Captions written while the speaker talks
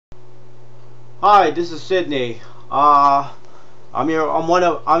Hi, this is Sydney. I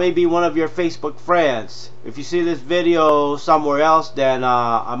may be one of your Facebook friends. If you see this video somewhere else, then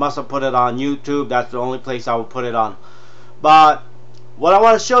I must have put it on YouTube. That's the only place I will put it on. But what I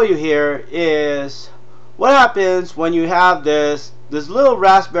want to show you here is what happens when you have this little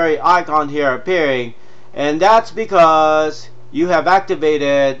raspberry icon here appearing, and that's because you have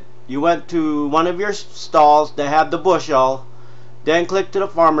activated. You went to one of your stalls that have the bushel, then click to the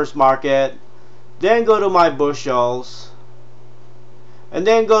farmer's market. Then go to my bushels, and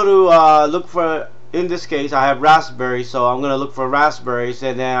then go to look for, in this case I have raspberries, so I'm going to look for raspberries,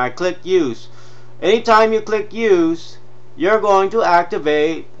 and then I click use. Anytime you click use, you're going to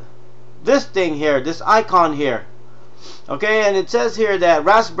activate this thing here, this icon here. Okay, and it says here that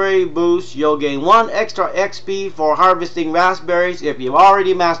raspberry boost, you'll gain 1 extra XP for harvesting raspberries if you've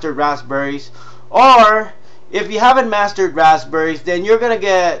already mastered raspberries, or if you haven't mastered raspberries, then you're going to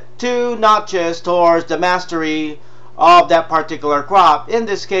get 2 notches towards the mastery of that particular crop, in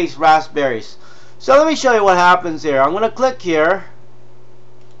this case raspberries. So let me show you what happens here. I'm going to click here,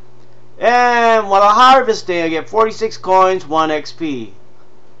 and while I'm harvesting I get 46 coins, 1 XP.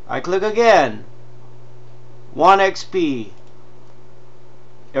 I click again, 1 XP.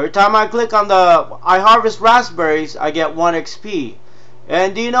 Every time I click on I harvest raspberries, I get 1 XP.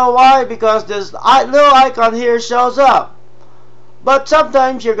 And do you know why? Because this little icon here shows up. But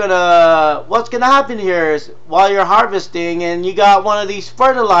sometimes what's gonna happen here is while you're harvesting and you got one of these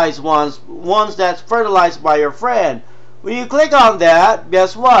fertilized ones that's fertilized by your friend. When you click on that,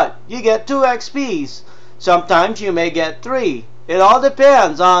 guess what? You get 2 XPs. Sometimes you may get 3. It all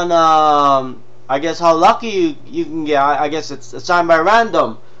depends on I guess how lucky you can get. I guess it's assigned by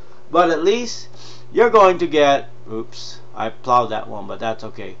random. But at least you're going to get, oops, I plowed that one, but that's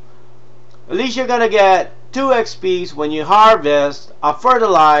okay. At least you're going to get 2 XPs when you harvest a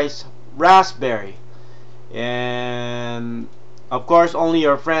fertilized raspberry. And of course only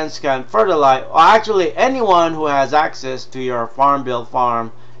your friends can fertilize, or actually anyone who has access to your Farmville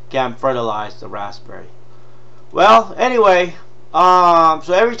farm can fertilize the raspberry. Well, anyway,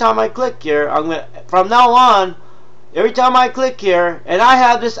 so every time I click here, from now on, every time I click here, and I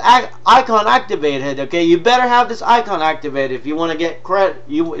have this icon activated, okay, you better have this icon activated if you want to get credit.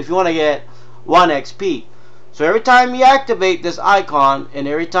 If you want to get 1 XP. So every time you activate this icon, and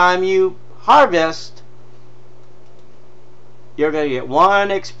every time you harvest, you're gonna get 1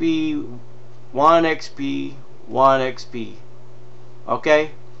 XP, 1 XP, 1 XP.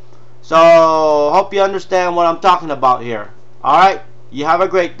 Okay. So hope you understand what I'm talking about here. All right. You have a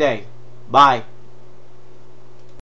great day. Bye.